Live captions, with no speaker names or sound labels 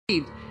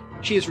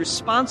She is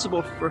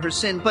responsible for her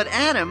sin. But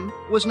Adam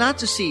was not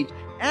deceived.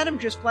 Adam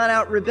just flat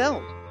out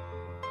rebelled.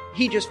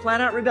 He just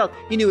flat out rebelled.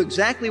 He knew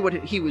exactly what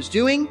he was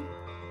doing,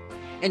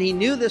 and he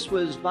knew this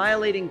was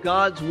violating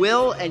God's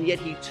will, and yet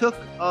he took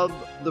of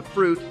the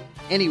fruit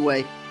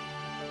anyway.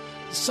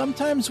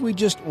 Sometimes we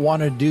just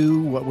want to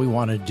do what we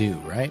want to do,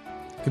 right?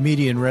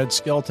 Comedian Red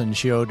Skelton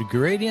showed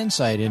great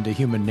insight into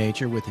human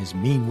nature with his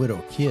Mean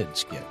Widow Kid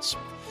skits.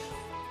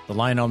 The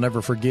line I'll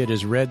never forget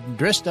is Red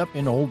dressed up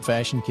in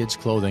old-fashioned kids'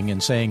 clothing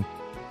and saying,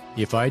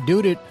 "If I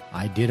doed it,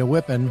 I did a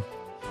whippin'."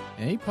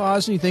 And he'd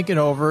pause and he'd think it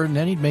over, and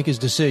then he'd make his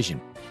decision.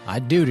 "I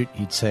doed it,"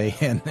 he'd say,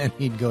 and then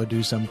he'd go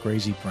do some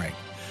crazy prank.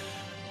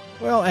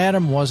 Well,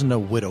 Adam wasn't a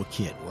widow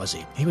kid, was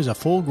he? He was a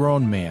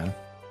full-grown man,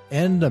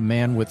 and a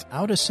man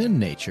without a sin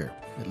nature,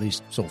 at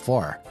least so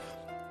far.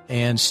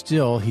 And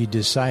still, he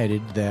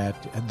decided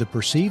that the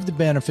perceived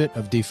benefit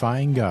of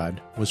defying God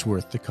was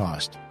worth the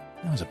cost.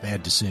 That was a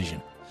bad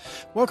decision.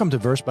 Welcome to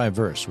Verse by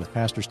Verse with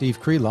Pastor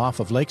Steve Kreloff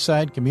of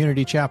Lakeside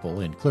Community Chapel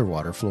in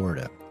Clearwater,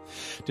 Florida.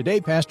 Today,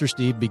 Pastor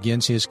Steve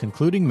begins his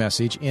concluding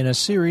message in a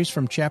series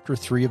from chapter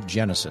 3 of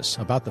Genesis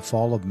about the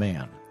fall of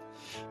man.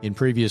 In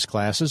previous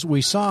classes,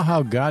 we saw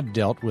how God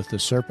dealt with the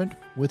serpent,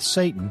 with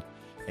Satan,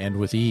 and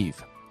with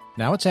Eve.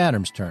 Now it's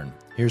Adam's turn.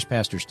 Here's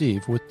Pastor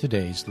Steve with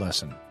today's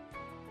lesson.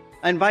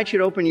 I invite you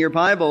to open your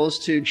Bibles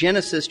to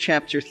Genesis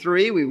chapter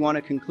 3. We want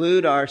to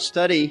conclude our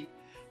study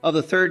of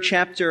the third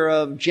chapter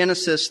of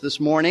Genesis this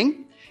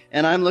morning,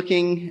 and I'm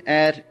looking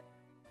at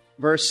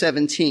verse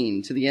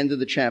 17 to the end of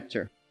the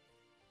chapter.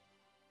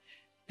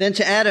 Then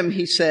to Adam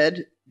he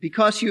said,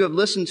 "Because you have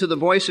listened to the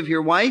voice of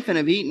your wife and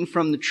have eaten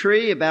from the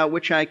tree about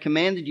which I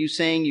commanded you,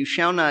 saying, 'You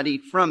shall not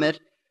eat from it,'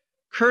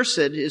 cursed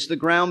is the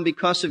ground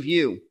because of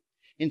you.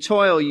 In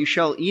toil you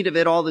shall eat of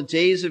it all the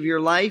days of your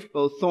life,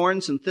 both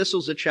thorns and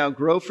thistles it shall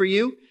grow for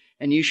you,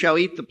 and you shall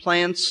eat the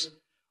plants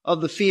of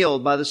the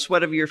field. By the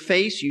sweat of your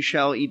face you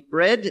shall eat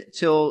bread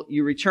till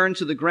you return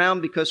to the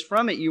ground, because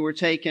from it you were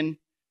taken,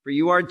 for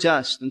you are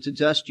dust, and to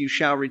dust you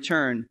shall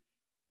return."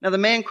 Now the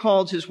man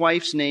called his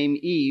wife's name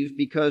Eve,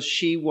 because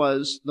she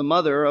was the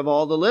mother of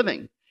all the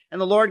living.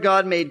 And the Lord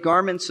God made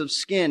garments of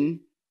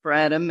skin for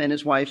Adam and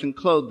his wife and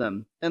clothed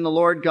them. Then the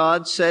Lord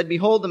God said,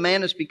 "Behold, the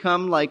man has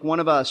become like one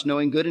of us,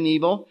 knowing good and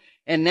evil.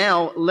 And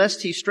now,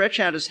 lest he stretch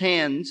out his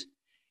hand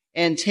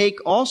and take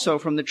also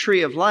from the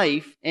tree of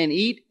life and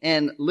eat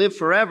and live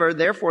forever.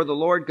 Therefore the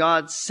Lord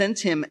God sent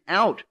him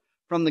out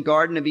from the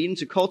Garden of Eden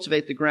to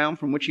cultivate the ground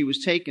from which he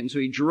was taken. So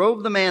he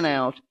drove the man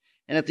out,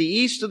 and at the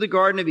east of the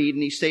Garden of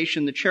Eden he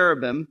stationed the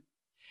cherubim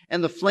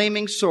and the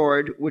flaming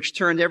sword, which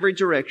turned every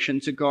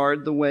direction to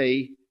guard the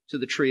way to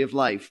the tree of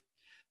life."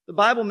 The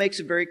Bible makes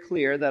it very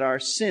clear that our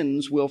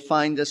sins will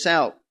find us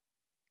out.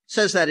 It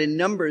says that in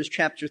Numbers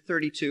chapter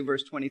 32,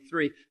 verse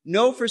 23,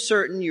 "Know for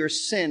certain your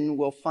sin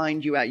will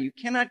find you out." You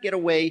cannot get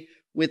away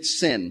with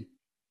sin.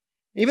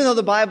 Even though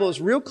the Bible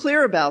is real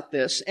clear about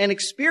this, and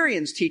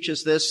experience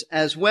teaches this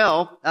as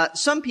well,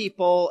 some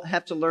people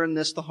have to learn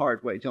this the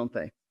hard way, don't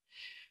they?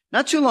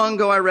 Not too long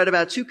ago, I read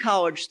about two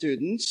college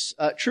students,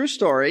 true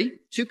story,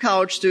 two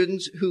college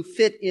students who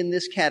fit in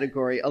this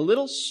category, a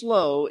little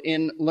slow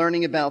in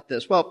learning about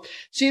this. Well, it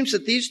seems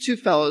that these two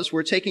fellows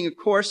were taking a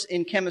course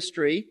in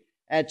chemistry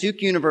at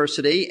Duke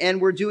University and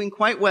were doing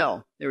quite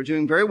well. They were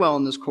doing very well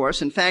in this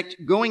course. In fact,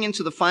 going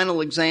into the final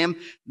exam,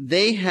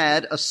 they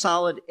had a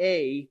solid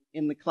A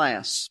in the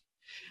class.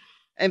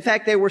 In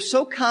fact, they were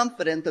so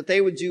confident that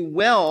they would do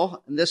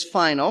well in this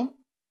final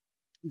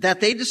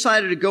that they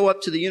decided to go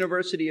up to the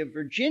University of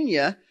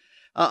Virginia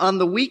on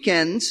the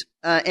weekends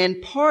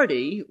and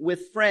party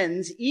with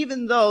friends,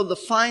 even though the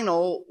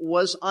final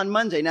was on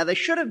Monday. Now, they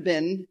should have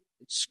been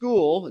at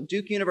school,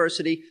 Duke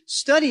University,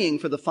 studying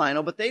for the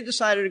final, but they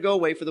decided to go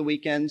away for the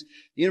weekend,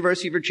 the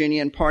University of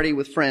Virginia, and party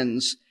with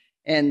friends.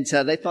 And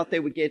they thought they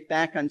would get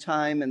back on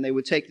time and they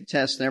would take the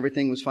test and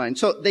everything was fine.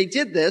 So they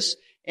did this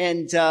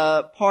and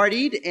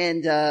partied,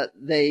 and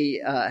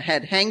they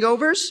had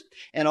hangovers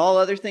and all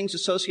other things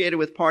associated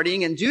with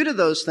partying. And due to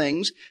those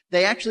things,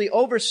 they actually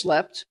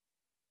overslept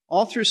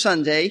all through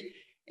Sunday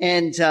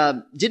and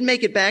didn't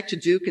make it back to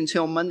Duke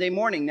until Monday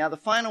morning. Now, the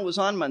final was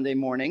on Monday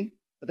morning,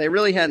 but they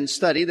really hadn't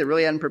studied. They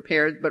really hadn't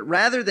prepared. But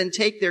rather than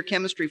take their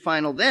chemistry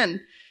final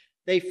then,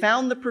 they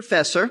found the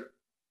professor.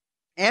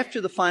 After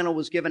the final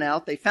was given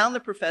out, they found the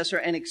professor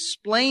and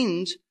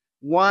explained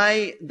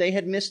why they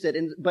had missed it.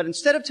 But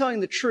instead of telling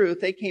the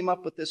truth, they came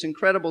up with this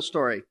incredible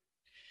story.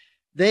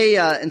 They,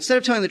 instead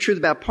of telling the truth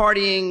about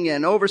partying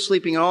and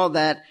oversleeping and all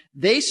that,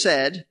 they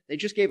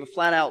just gave a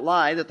flat out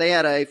lie that they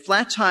had a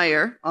flat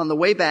tire on the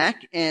way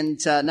back and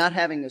not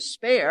having a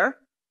spare.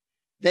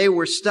 They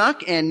were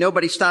stuck and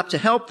nobody stopped to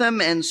help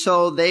them, and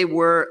so they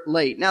were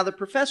late. Now, the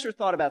professor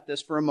thought about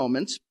this for a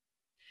moment,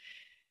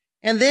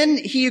 and then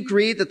he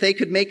agreed that they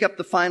could make up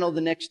the final the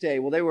next day.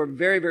 Well, they were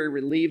very, very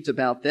relieved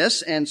about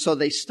this, and so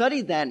they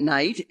studied that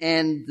night,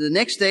 and the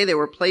next day they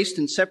were placed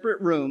in separate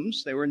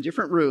rooms. They were in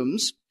different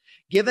rooms,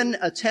 given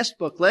a test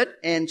booklet,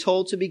 and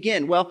told to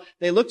begin. Well,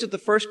 they looked at the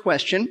first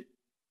question,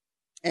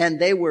 and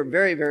they were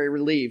very, very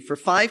relieved. For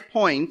 5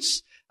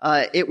 points,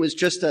 It was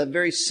just a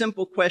very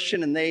simple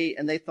question, and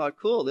they thought,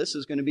 cool, this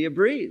is going to be a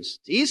breeze.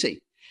 It's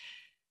easy.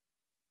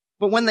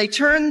 But when they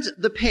turned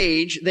the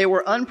page, they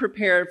were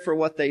unprepared for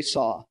what they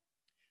saw.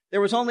 There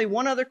was only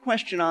one other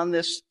question on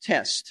this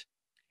test,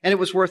 and it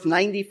was worth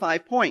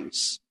 95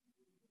 points.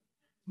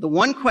 The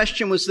one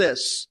question was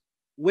this: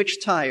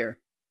 which tire?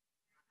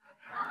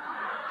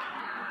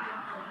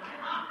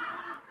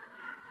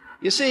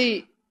 You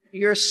see,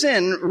 your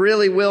sin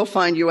really will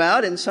find you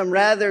out in some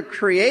rather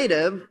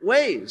creative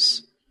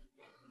ways.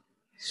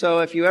 So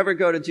if you ever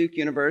go to Duke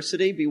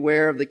University,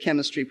 beware of the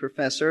chemistry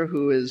professor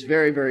who is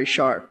very, very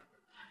sharp.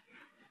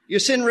 Your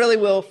sin really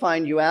will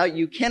find you out.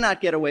 You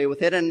cannot get away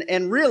with it.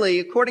 And really,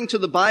 according to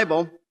the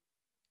Bible,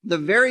 the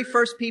very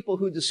first people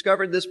who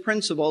discovered this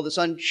principle, this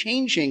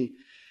unchanging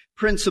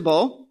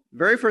principle, the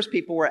very first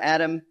people were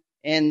Adam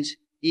and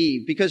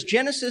Eve. Because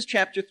Genesis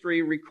chapter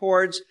 3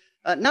 records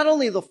not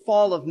only the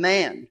fall of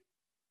man,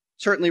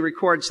 certainly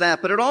records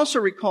that, but it also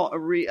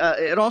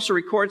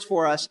records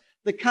for us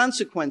the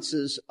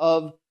consequences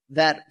of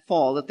that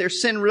fall, that their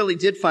sin really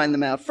did find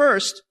them out.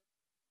 First,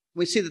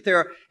 we see that there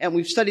are, and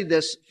we've studied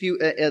this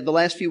the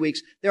last few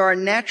weeks, there are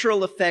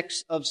natural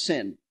effects of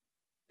sin.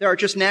 There are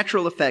just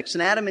natural effects.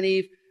 And Adam and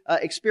Eve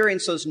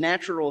experienced those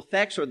natural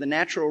effects, or the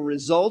natural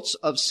results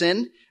of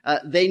sin.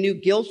 They knew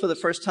guilt for the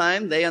first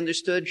time. They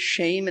understood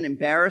shame and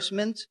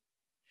embarrassment.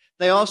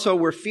 They also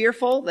were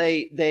fearful.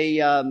 They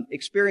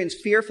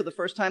experienced fear for the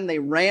first time. They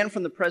ran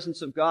from the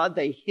presence of God.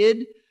 They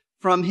hid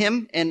from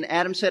him. And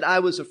Adam said, I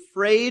was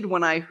afraid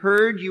when I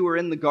heard you were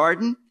in the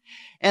garden.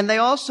 And they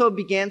also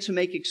began to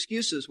make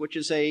excuses, which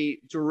is a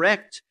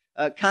direct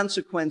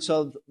consequence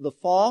of the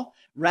fall.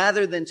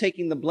 Rather than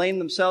taking the blame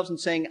themselves and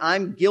saying,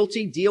 I'm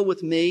guilty, deal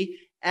with me,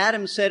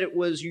 Adam said it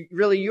was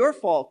really your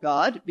fault,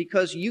 God,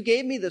 because you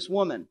gave me this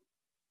woman.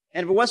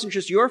 And if it wasn't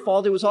just your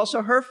fault, it was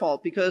also her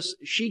fault, because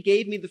she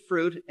gave me the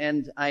fruit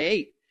and I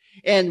ate.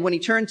 And when he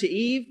turned to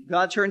Eve,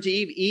 God turned to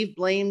Eve, Eve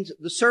blamed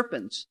the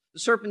serpent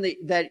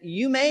that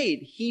you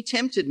made. He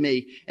tempted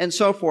me, and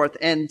so forth.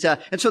 And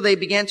so they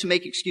began to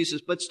make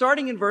excuses. But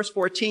starting in verse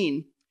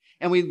 14,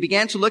 and we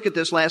began to look at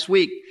this last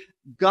week,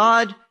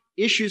 God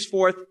issues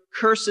forth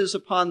curses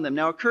upon them.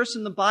 Now, a curse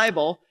in the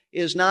Bible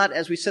is not,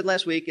 as we said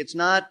last week, it's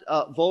not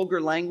vulgar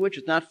language.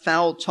 It's not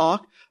foul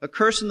talk. A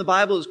curse in the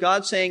Bible is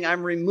God saying,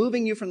 I'm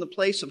removing you from the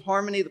place of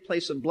harmony, the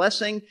place of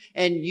blessing,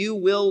 and you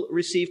will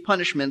receive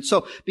punishment.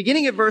 So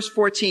beginning at verse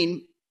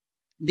 14,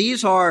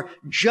 these are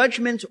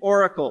judgment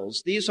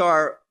oracles. These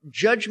are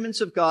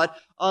judgments of God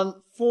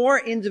on 4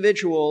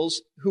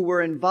 individuals who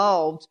were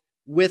involved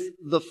with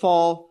the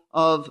fall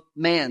of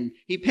man.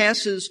 He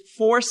passes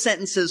 4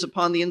 sentences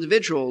upon the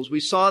individuals. We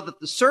saw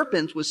that the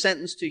serpent was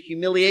sentenced to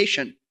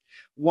humiliation.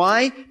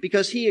 Why?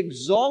 Because he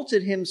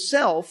exalted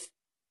himself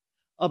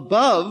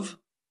above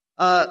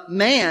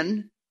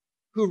man,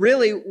 who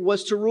really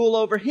was to rule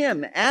over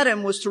him.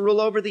 Adam was to rule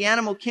over the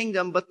animal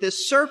kingdom, but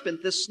this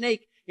serpent, this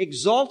snake,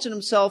 exalted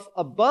himself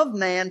above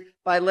man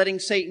by letting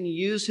Satan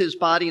use his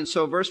body. And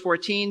so verse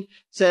 14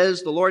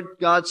 says, the Lord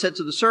God said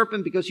to the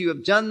serpent, because you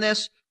have done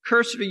this,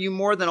 cursed are you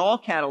more than all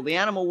cattle. The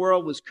animal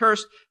world was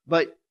cursed,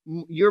 but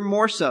you're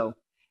more so.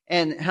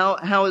 And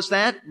how is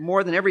that?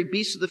 More than every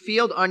beast of the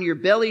field. On your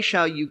belly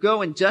shall you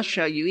go, and dust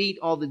shall you eat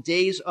all the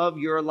days of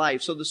your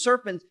life. So the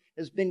serpent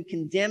has been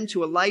condemned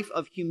to a life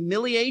of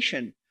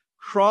humiliation,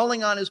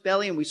 crawling on his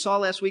belly. And we saw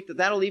last week that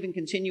that'll even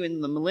continue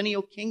in the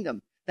millennial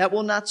kingdom. That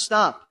will not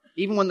stop,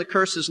 even when the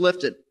curse is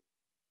lifted.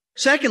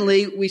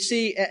 Secondly, we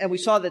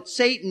saw that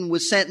Satan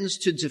was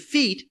sentenced to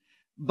defeat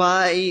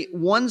by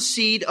one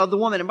seed of the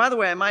woman. And by the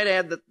way, I might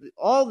add that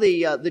all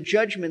the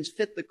judgments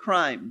fit the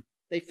crime.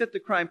 They fit the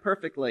crime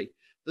perfectly.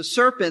 The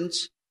serpent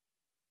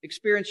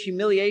experienced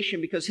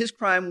humiliation because his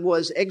crime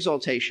was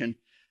exaltation.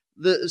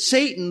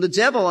 Satan, the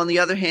devil, on the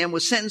other hand,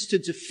 was sentenced to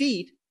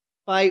defeat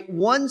by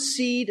one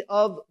seed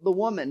of the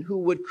woman who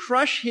would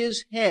crush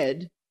his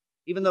head,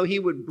 even though he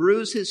would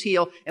bruise his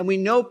heel. And we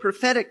know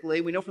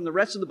prophetically, we know from the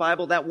rest of the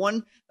Bible, that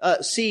one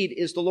seed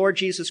is the Lord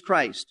Jesus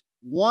Christ.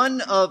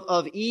 One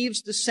of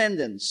Eve's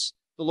descendants,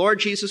 the Lord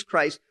Jesus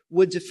Christ,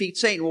 would defeat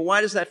Satan. Well, why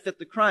does that fit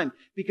the crime?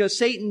 Because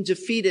Satan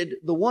defeated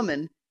the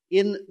woman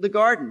in the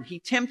garden. He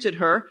tempted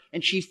her,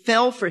 and she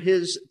fell for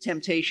his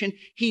temptation.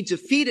 He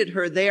defeated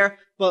her there,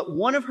 but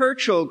one of her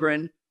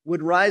children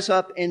would rise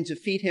up and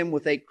defeat him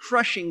with a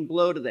crushing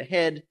blow to the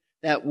head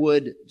that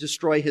would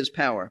destroy his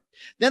power.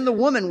 Then the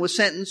woman was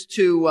sentenced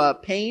to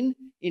pain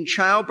in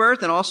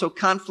childbirth and also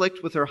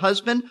conflict with her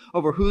husband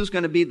over who's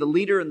going to be the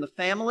leader in the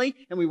family.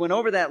 And we went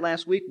over that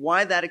last week,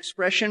 why that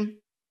expression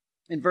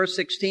in verse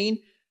 16.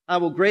 I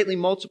will greatly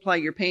multiply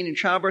your pain in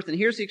childbirth. And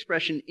here's the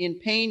expression, in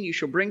pain you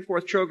shall bring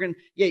forth children,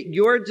 yet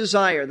your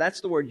desire, that's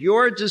the word,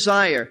 your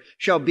desire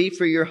shall be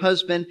for your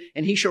husband,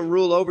 and he shall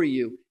rule over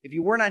you. If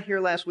you were not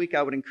here last week,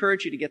 I would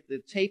encourage you to get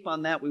the tape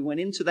on that. We went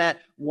into that,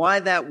 why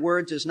that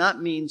word does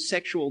not mean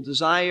sexual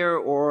desire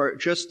or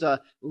just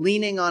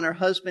leaning on her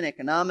husband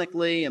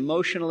economically,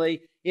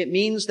 emotionally. It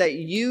means that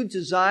you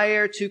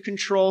desire to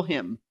control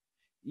him.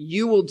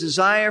 You will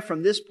desire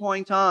from this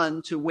point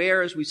on to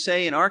wear, as we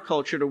say in our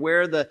culture, to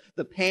wear the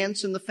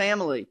pants in the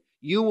family.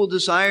 You will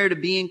desire to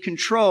be in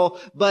control,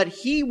 but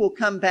he will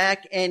come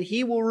back and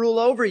he will rule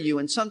over you,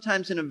 and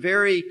sometimes in a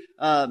very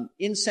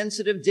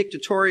insensitive,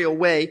 dictatorial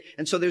way.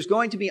 And so there's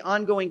going to be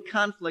ongoing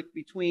conflict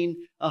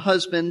between a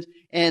husband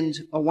and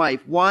a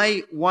wife.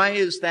 Why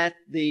is that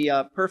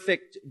the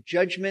perfect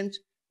judgment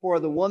for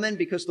the woman?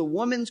 Because the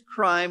woman's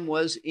crime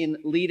was in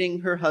leading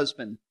her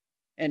husband,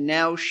 and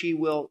now she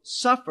will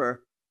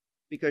suffer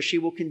because she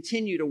will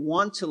continue to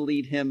want to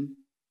lead him,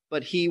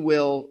 but he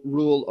will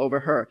rule over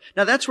her.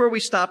 Now, that's where we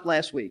stopped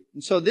last week.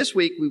 And so this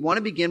week, we want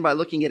to begin by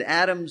looking at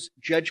Adam's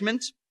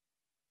judgment,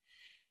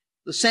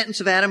 the sentence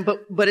of Adam.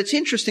 But it's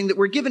interesting that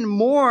we're given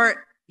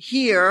more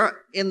here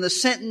in the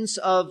sentence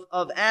of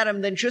Adam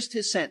than just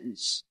his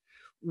sentence.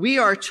 We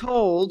are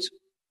told,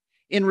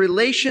 in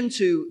relation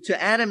to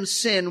Adam's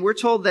sin, we're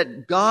told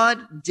that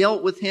God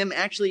dealt with him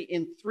actually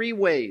in three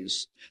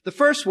ways. The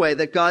first way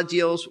that God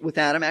deals with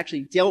Adam,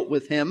 actually dealt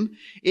with him,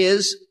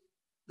 is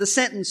the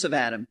sentence of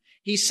Adam.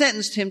 He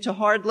sentenced him to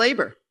hard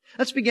labor.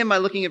 Let's begin by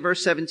looking at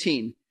verse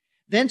 17.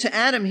 Then to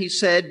Adam he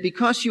said,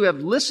 because you have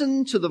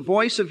listened to the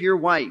voice of your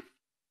wife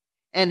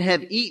and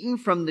have eaten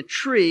from the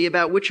tree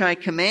about which I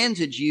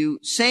commanded you,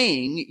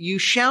 saying, you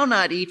shall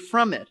not eat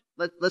from it.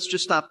 Let's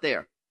just stop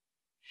there.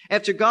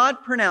 After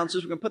God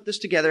pronounces, we're going to put this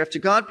together, after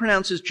God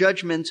pronounces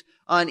judgment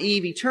on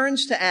Eve, he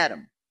turns to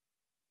Adam.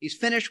 He's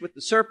finished with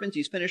the serpent,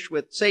 he's finished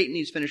with Satan,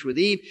 he's finished with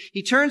Eve.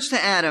 He turns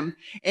to Adam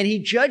and he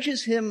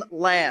judges him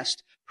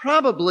last,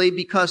 probably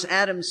because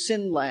Adam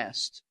sinned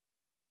last.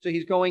 So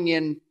he's going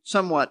in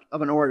somewhat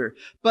of an order.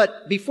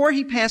 But before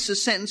he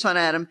passes sentence on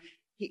Adam,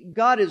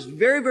 God is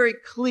very, very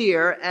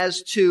clear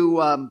as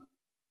to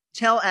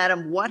tell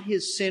Adam what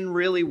his sin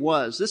really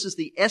was. This is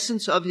the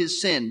essence of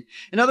his sin.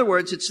 In other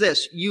words, it's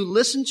this: you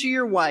listened to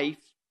your wife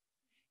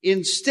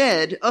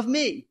instead of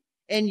me,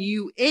 and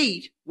you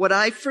ate what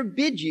I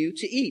forbid you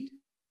to eat.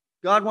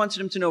 God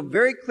wanted him to know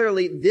very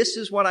clearly, this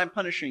is what I'm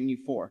punishing you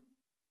for.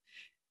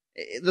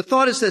 The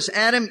thought is this: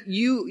 Adam,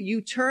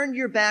 you turned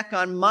your back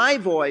on my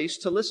voice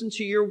to listen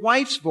to your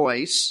wife's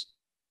voice,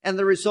 and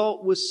the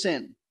result was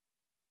sin.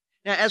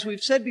 Now, as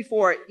we've said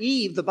before,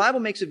 Eve, the Bible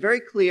makes it very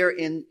clear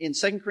in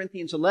 2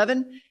 Corinthians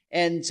 11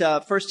 and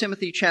 1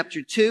 Timothy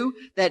chapter 2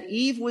 that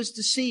Eve was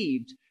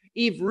deceived.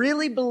 Eve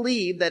really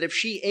believed that if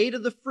she ate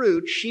of the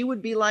fruit, she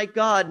would be like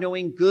God,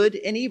 knowing good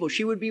and evil.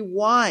 She would be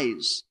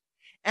wise.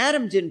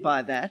 Adam didn't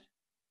buy that.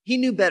 He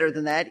knew better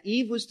than that.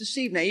 Eve was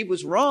deceived. Now, Eve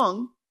was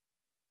wrong,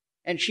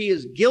 and she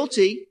is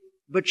guilty,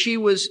 but she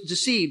was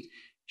deceived.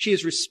 She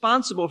is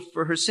responsible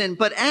for her sin.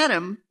 But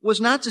Adam was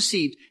not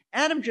deceived.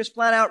 Adam just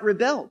flat out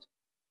rebelled.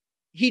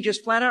 He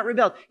just flat out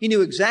rebelled. He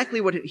knew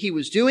exactly what he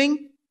was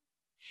doing,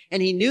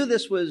 and he knew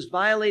this was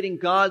violating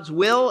God's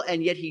will,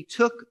 and yet he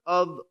took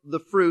of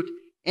the fruit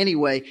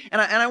anyway. And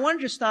I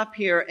wanted to stop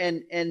here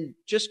and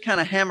just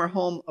kind of hammer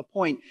home a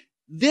point.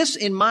 This,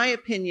 in my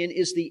opinion,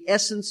 is the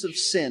essence of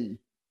sin.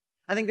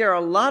 I think there are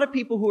a lot of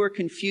people who are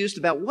confused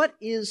about what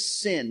is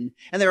sin.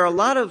 And there are a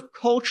lot of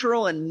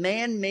cultural and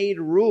man-made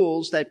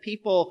rules that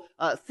people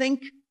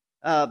think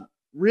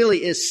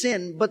really is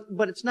sin,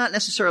 but it's not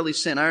necessarily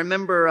sin. I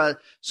remember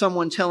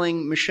someone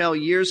telling Michelle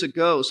years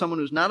ago, someone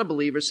who's not a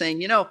believer, saying,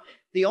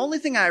 the only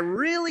thing I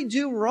really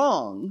do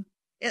wrong,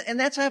 and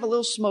that's I have a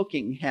little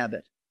smoking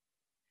habit.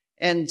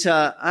 And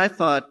I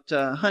thought,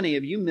 honey,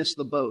 have you missed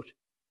the boat?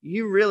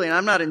 You really, and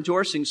I'm not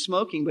endorsing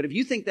smoking, but if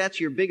you think that's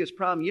your biggest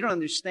problem, you don't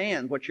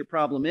understand what your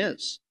problem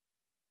is.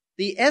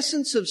 The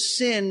essence of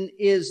sin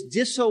is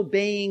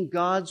disobeying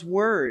God's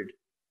word.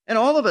 And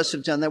all of us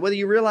have done that, whether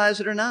you realize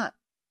it or not.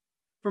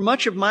 For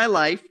much of my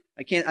life,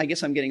 I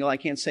guess I'm getting old, I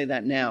can't say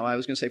that now. I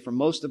was going to say for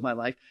most of my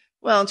life.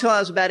 Well, until I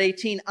was about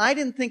 18, I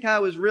didn't think I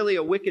was really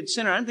a wicked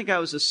sinner. I didn't think I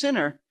was a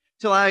sinner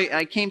till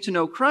I came to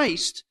know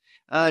Christ,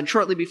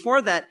 shortly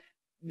before that,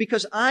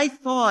 because I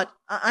thought,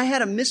 I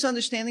had a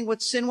misunderstanding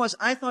what sin was.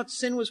 I thought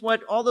sin was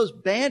what all those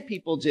bad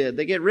people did.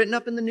 They get written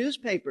up in the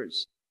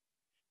newspapers.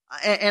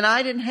 And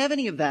I didn't have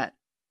any of that.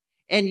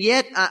 And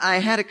yet I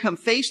had to come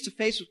face to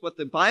face with what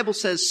the Bible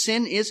says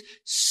sin is.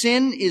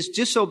 Sin is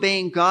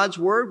disobeying God's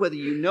word. Whether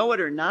you know it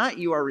or not,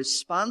 you are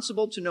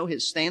responsible to know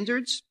his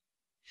standards.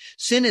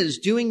 Sin is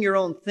doing your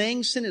own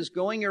thing. Sin is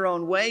going your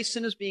own way.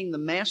 Sin is being the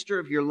master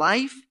of your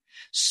life.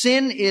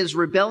 Sin is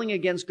rebelling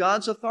against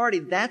God's authority.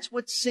 That's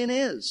what sin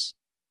is.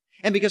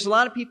 And because a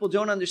lot of people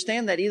don't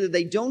understand that, either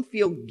they don't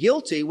feel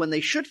guilty when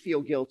they should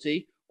feel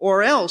guilty,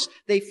 or else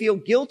they feel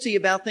guilty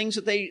about things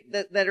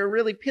that are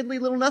really piddly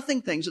little nothing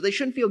things that they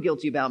shouldn't feel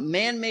guilty about.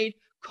 Man-made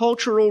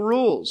cultural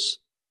rules.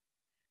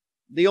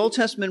 The Old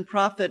Testament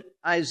prophet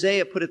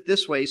Isaiah put it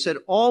this way. He said,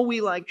 all we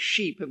like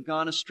sheep have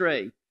gone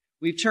astray.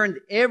 We've turned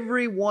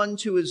every one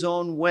to his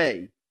own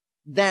way.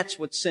 That's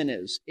what sin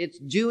is. It's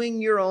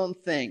doing your own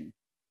thing.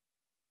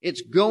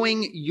 It's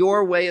going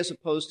your way as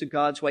opposed to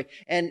God's way.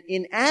 And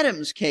in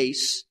Adam's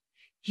case,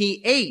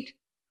 he ate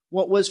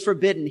what was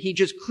forbidden. He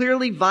just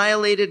clearly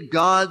violated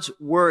God's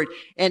word.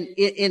 And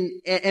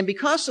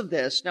because of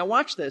this, now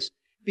watch this,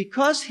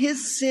 because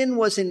his sin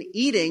was in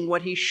eating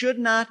what he should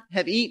not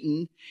have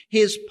eaten,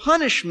 his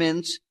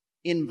punishment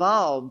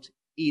involved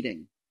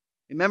eating.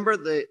 Remember,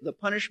 the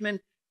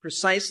punishment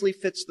precisely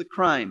fits the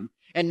crime.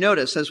 And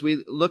notice, as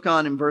we look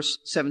on in verse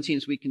 17,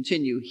 as we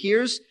continue,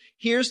 here's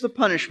the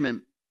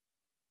punishment.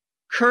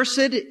 Cursed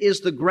is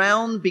the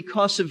ground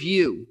because of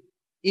you.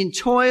 In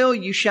toil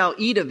you shall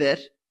eat of it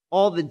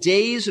all the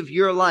days of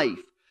your life.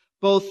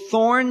 Both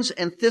thorns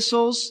and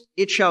thistles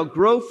it shall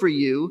grow for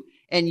you,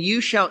 and you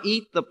shall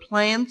eat the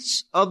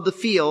plants of the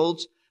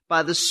fields.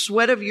 By the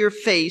sweat of your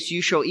face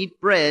you shall eat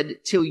bread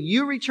till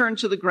you return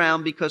to the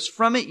ground, because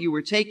from it you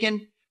were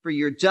taken, for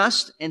your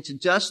dust, and to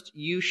dust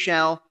you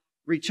shall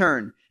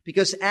return.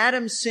 Because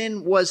Adam's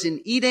sin was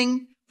in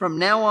eating, from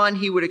now on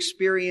he would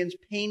experience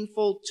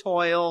painful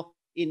toil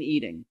in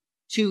eating,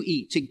 to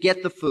eat, to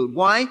get the food.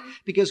 Why?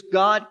 Because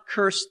God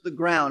cursed the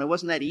ground. It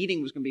wasn't that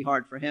eating was going to be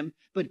hard for him,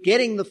 but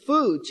getting the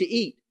food to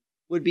eat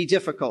would be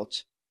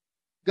difficult.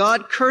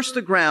 God cursed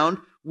the ground,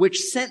 which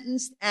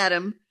sentenced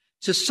Adam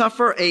to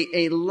suffer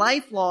a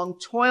lifelong,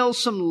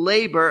 toilsome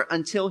labor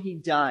until he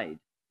died.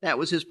 That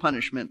was his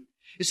punishment.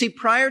 You see,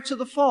 prior to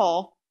the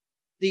fall,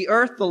 the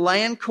earth, the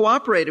land,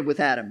 cooperated with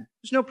Adam.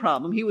 There's no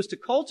problem. He was to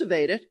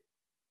cultivate it,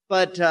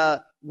 but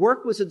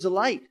work was a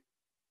delight.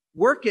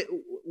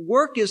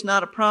 Work is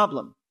not a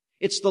problem.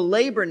 It's the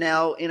labor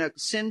now in a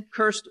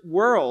sin-cursed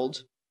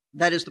world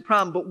that is the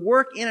problem. But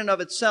work in and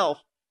of itself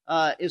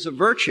is a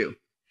virtue.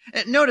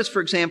 Notice,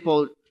 for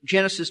example,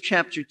 Genesis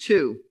chapter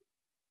 2,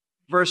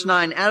 verse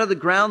 9. Out of the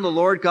ground the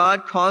Lord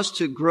God caused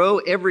to grow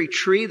every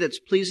tree that's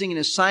pleasing in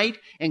his sight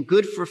and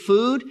good for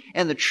food,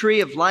 and the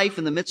tree of life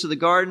in the midst of the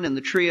garden, and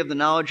the tree of the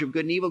knowledge of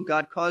good and evil.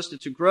 God caused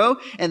it to grow.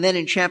 And then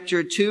in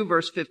chapter 2,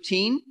 verse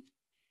 15,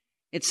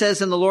 it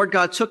says, and the Lord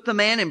God took the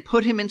man and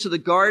put him into the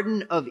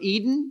Garden of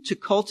Eden to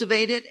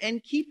cultivate it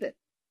and keep it.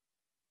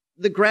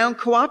 The ground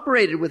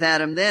cooperated with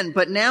Adam then,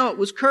 but now it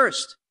was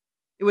cursed.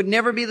 It would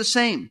never be the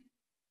same.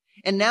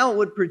 And now it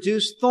would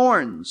produce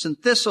thorns and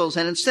thistles.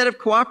 And instead of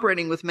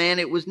cooperating with man,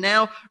 it would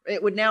now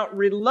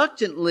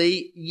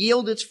reluctantly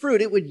yield its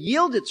fruit. It would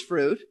yield its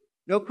fruit.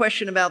 No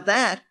question about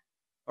that,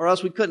 or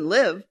else we couldn't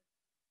live.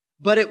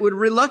 But it would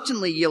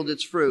reluctantly yield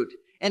its fruit.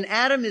 And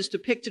Adam is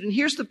depicted, and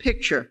here's the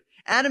picture.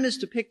 Adam is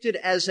depicted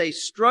as a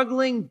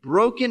struggling,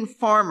 broken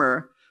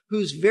farmer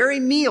whose very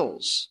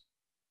meals,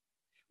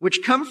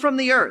 which come from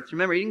the earth,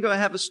 remember, he didn't go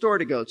have a store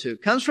to go to,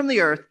 comes from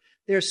the earth,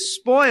 they're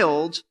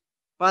spoiled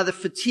by the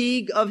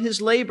fatigue of his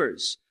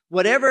labors.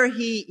 Whatever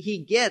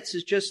he gets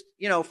is just,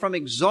 from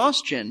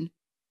exhaustion,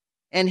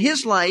 and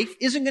his life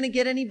isn't going to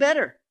get any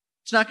better.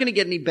 It's not going to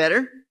get any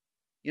better.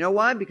 You know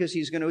why? Because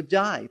he's going to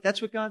die.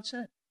 That's what God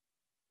said.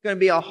 It's going to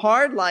be a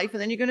hard life,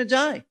 and then you're going to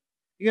die.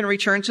 You're going to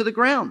return to the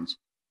ground.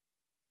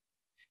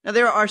 Now,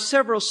 there are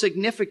several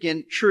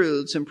significant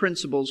truths and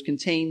principles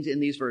contained in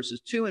these verses.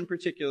 Two in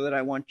particular that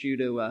I want you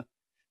to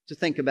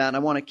think about and I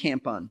want to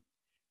camp on.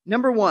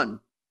 Number one,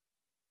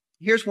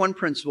 here's one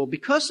principle.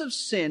 Because of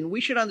sin, we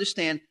should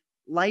understand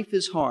life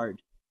is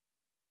hard.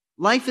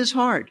 Life is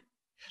hard.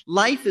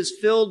 Life is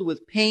filled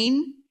with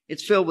pain.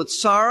 It's filled with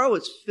sorrow.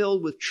 It's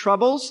filled with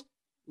troubles.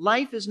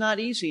 Life is not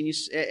easy.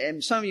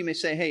 And some of you may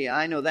say, hey,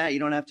 I know that. You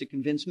don't have to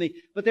convince me.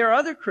 But there are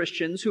other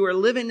Christians who are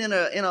living in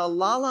a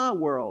la-la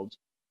world.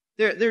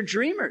 They're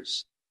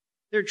dreamers.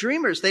 They're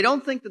dreamers. They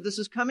don't think that this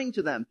is coming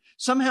to them.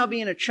 Somehow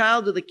being a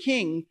child of the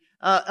King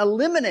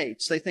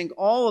eliminates, they think,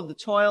 all of the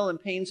toil and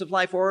pains of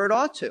life, or it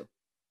ought to.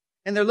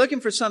 And they're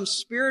looking for some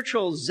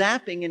spiritual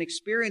zapping and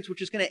experience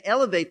which is going to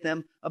elevate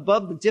them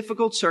above the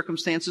difficult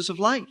circumstances of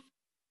life.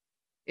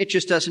 It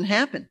just doesn't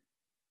happen.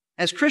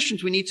 As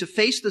Christians, we need to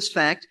face this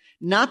fact,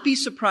 not be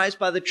surprised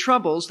by the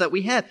troubles that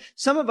we have.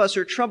 Some of us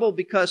are troubled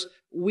because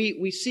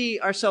we see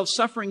ourselves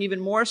suffering even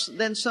more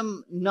than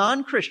some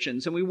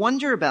non-Christians, and we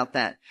wonder about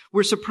that.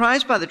 We're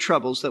surprised by the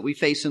troubles that we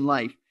face in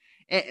life.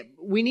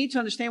 We need to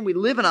understand we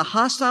live in a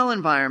hostile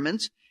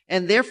environment,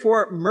 and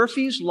therefore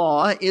Murphy's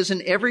Law is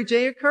an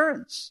everyday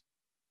occurrence.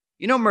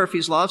 You know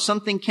Murphy's Law, if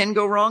something can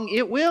go wrong,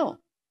 it will.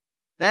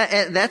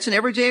 That's an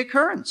everyday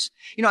occurrence.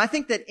 I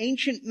think that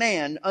ancient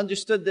man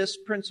understood this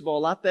principle a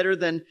lot better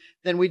than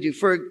we do.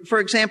 For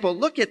example,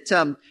 look at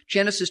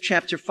Genesis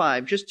chapter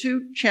 5, just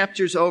 2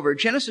 chapters over.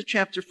 Genesis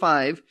chapter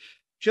 5,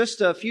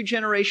 just a few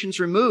generations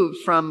removed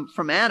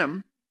from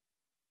Adam.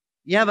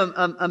 You have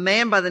a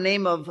man by the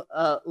name of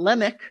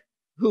Lamech,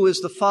 who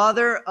is the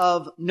father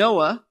of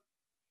Noah.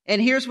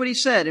 And here's what he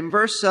said in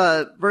verse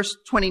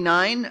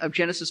 29 of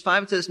Genesis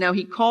 5. It says, now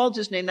he called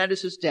his name, that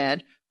is his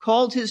dad,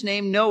 called his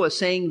name Noah,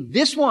 saying,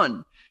 this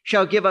one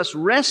shall give us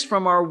rest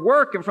from our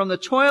work and from the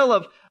toil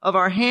of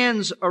our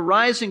hands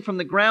arising from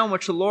the ground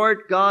which the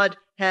Lord God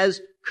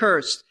has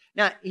cursed.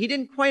 Now, he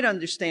didn't quite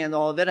understand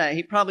all of it.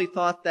 He probably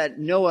thought that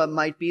Noah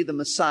might be the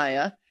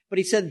Messiah, but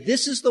he said,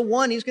 this is the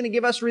one. He's going to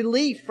give us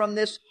relief from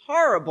this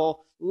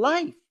horrible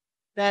life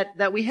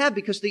that we have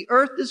because the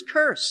earth is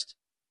cursed.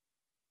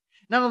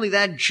 Not only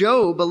that,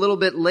 Job, a little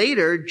bit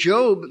later,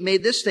 Job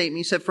made this statement.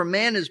 He said, for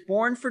man is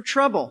born for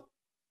trouble,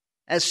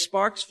 as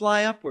sparks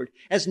fly upward.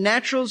 As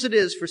natural as it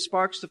is for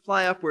sparks to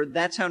fly upward,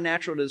 that's how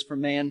natural it is for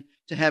man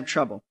to have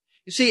trouble.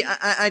 You see,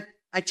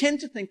 I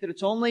tend to think that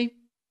it's only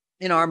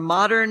in our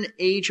modern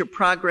age of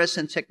progress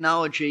and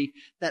technology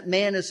that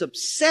man is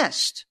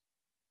obsessed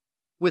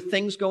with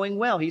things going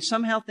well. He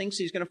somehow thinks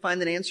he's going to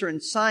find an answer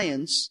in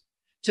science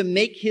to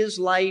make his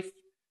life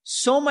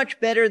so much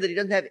better that he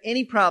doesn't have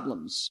any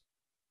problems,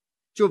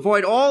 to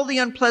avoid all the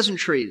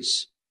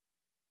unpleasantries,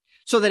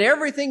 so that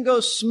everything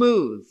goes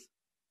smooth.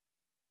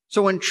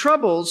 So when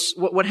troubles,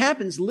 what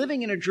happens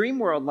living in a dream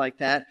world like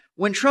that,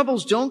 when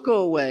troubles don't go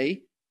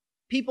away,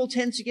 people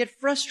tend to get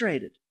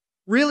frustrated,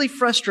 really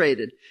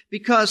frustrated,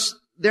 because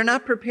they're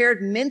not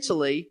prepared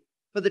mentally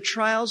for the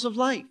trials of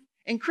life.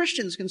 And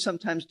Christians can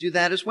sometimes do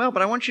that as well.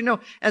 But I want you to know,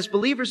 as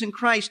believers in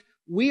Christ,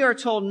 we are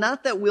told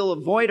not that we'll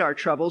avoid our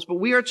troubles, but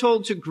we are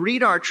told to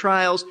greet our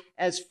trials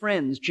as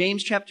friends.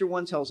 James chapter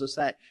 1 tells us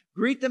that.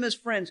 Greet them as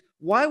friends.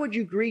 Why would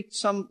you greet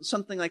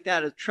something like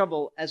that, as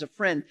trouble, as a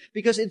friend?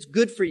 Because it's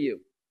good for you.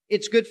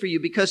 It's good for you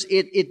because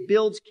it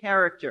builds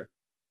character.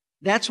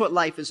 That's what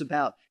life is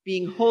about.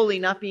 Being holy,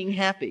 not being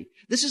happy.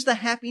 This is the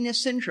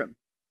happiness syndrome.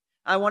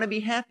 I want to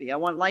be happy. I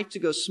want life to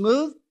go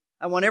smooth.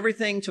 I want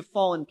everything to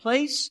fall in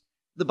place.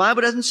 The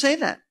Bible doesn't say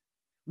that.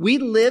 We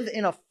live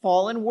in a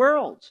fallen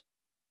world.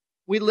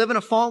 We live in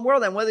a fallen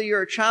world, and whether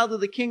you're a child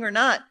of the King or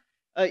not,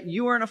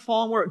 you are in a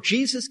fallen world.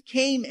 Jesus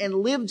came and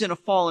lived in a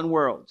fallen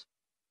world.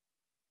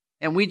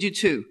 And we do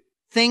too.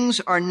 Things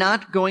are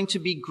not going to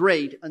be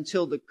great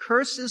until the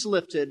curse is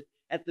lifted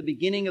at the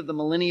beginning of the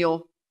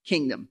millennial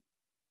kingdom.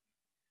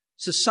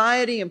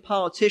 Society and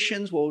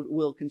politicians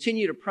will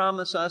continue to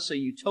promise us a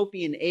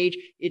utopian age.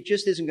 It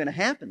just isn't going to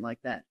happen like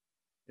that.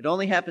 It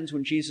only happens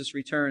when Jesus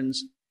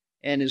returns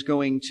and is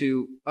going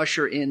to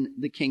usher in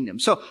the kingdom.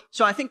 So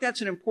I think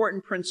that's an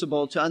important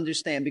principle to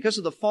understand. Because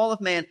of the fall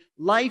of man,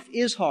 life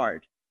is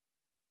hard.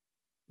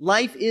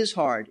 Life is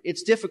hard.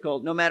 It's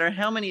difficult, no matter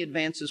how many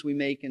advances we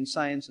make in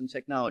science and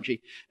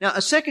technology. Now,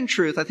 a second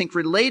truth, I think,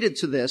 related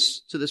to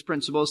this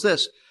principle is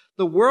this.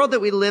 The world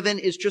that we live in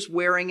is just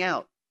wearing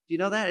out. Do you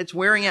know that? It's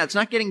wearing out. It's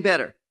not getting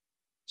better.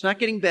 It's not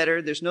getting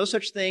better. There's no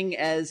such thing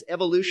as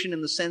evolution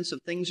in the sense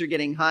of things are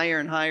getting higher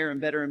and higher and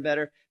better and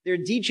better. They're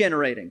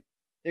degenerating.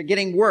 They're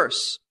getting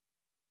worse,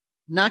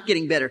 not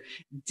getting better.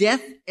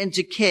 Death and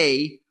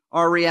decay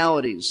are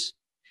realities.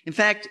 In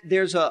fact,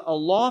 there's a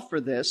law for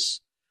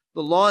this.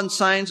 The law in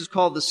science is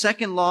called the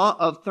second law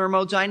of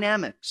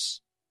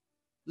thermodynamics.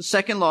 The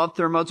second law of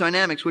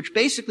thermodynamics, which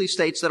basically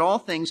states that all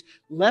things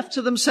left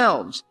to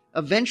themselves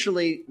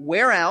eventually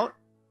wear out,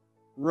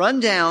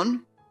 run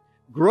down,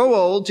 grow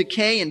old,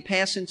 decay, and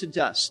pass into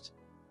dust.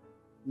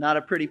 Not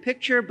a pretty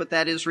picture, but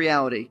that is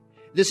reality.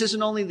 This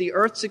isn't only the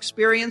earth's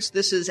experience,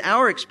 this is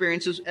our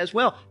experience as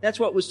well. That's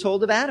what was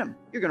told of Adam.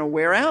 You're going to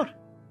wear out.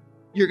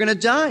 You're going to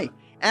die.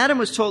 Adam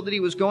was told that he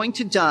was going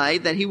to die,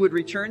 that he would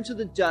return to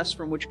the dust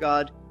from which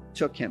God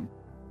took him.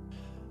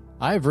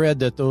 I've read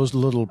that those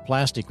little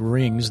plastic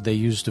rings they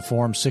use to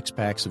form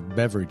six-packs of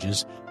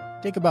beverages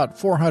take about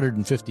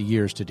 450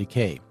 years to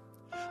decay.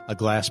 A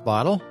glass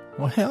bottle?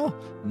 Well,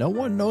 no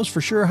one knows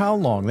for sure how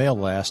long they'll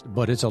last,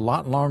 but it's a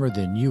lot longer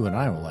than you and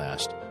I will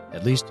last,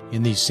 at least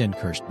in these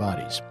sin-cursed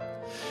bodies.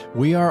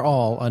 We are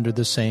all under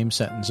the same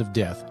sentence of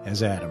death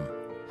as Adam.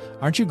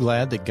 Aren't you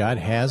glad that God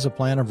has a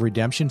plan of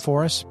redemption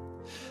for us?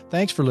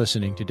 Thanks for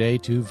listening today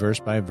to Verse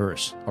by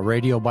Verse, a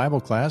radio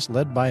Bible class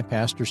led by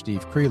Pastor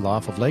Steve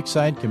Kreloff of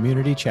Lakeside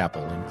Community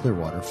Chapel in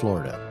Clearwater,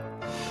 Florida.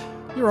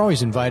 You're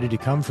always invited to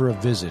come for a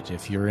visit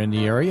if you're in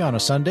the area on a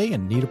Sunday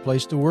and need a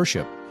place to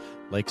worship.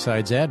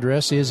 Lakeside's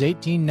address is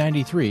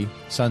 1893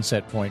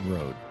 Sunset Point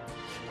Road.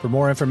 For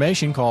more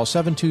information, call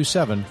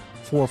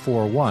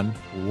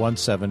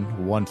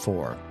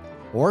 727-441-1714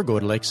 or go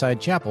to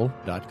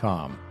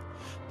lakesidechapel.com.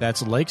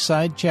 That's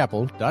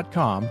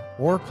lakesidechapel.com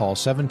or call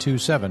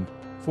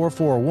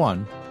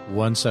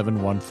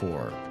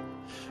 727-441-1714.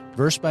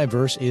 Verse by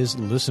Verse is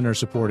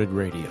listener-supported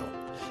radio.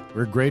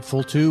 We're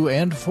grateful to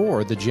and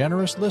for the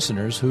generous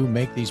listeners who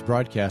make these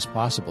broadcasts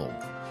possible.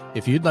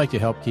 If you'd like to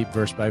help keep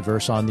Verse by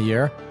Verse on the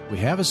air, we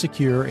have a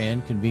secure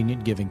and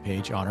convenient giving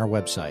page on our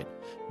website,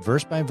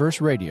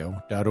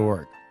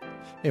 versebyverseradio.org.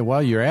 Hey,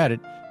 while you're at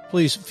it,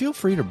 please feel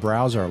free to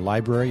browse our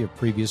library of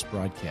previous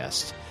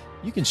broadcasts.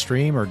 You can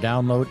stream or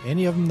download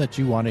any of them that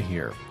you want to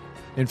hear.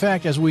 In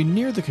fact, as we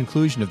near the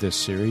conclusion of this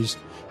series,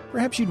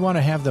 perhaps you'd want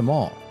to have them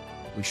all.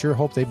 We sure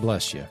hope they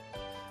bless you.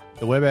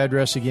 The web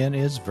address again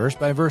is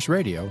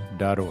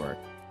versebyverseradio.org.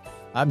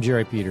 I'm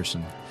Jerry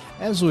Peterson.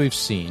 As we've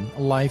seen,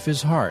 life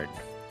is hard.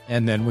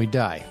 And then we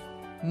die.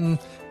 I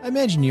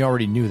imagine you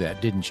already knew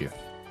that, didn't you?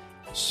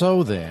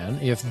 So then,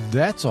 if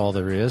that's all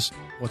there is,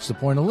 what's the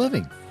point of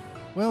living?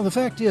 Well, the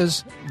fact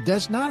is,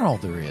 that's not all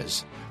there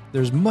is.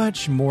 There's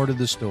much more to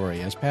the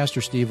story, as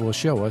Pastor Steve will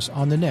show us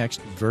on the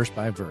next Verse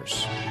by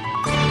Verse.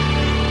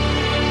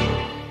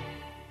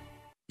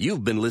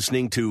 You've been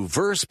listening to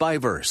Verse by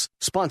Verse,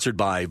 sponsored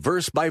by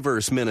Verse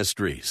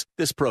Ministries.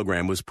 This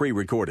program was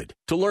pre-recorded.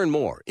 To learn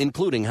more,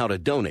 including how to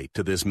donate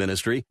to this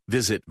ministry,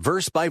 visit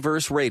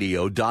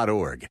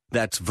versebyverseradio.org.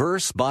 That's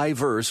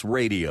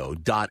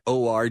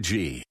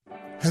versebyverseradio.org.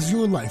 Has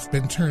your life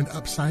been turned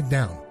upside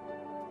down?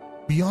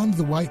 Beyond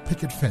the White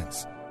Picket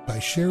Fence by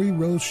Sherry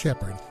Rose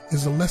Shepherd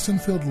is a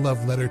lesson-filled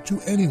love letter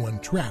to anyone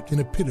trapped in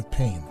a pit of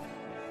pain.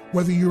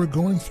 Whether you are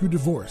going through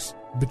divorce,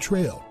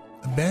 betrayal,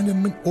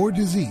 abandonment, or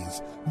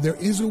disease, there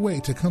is a way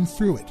to come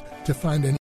through it to find an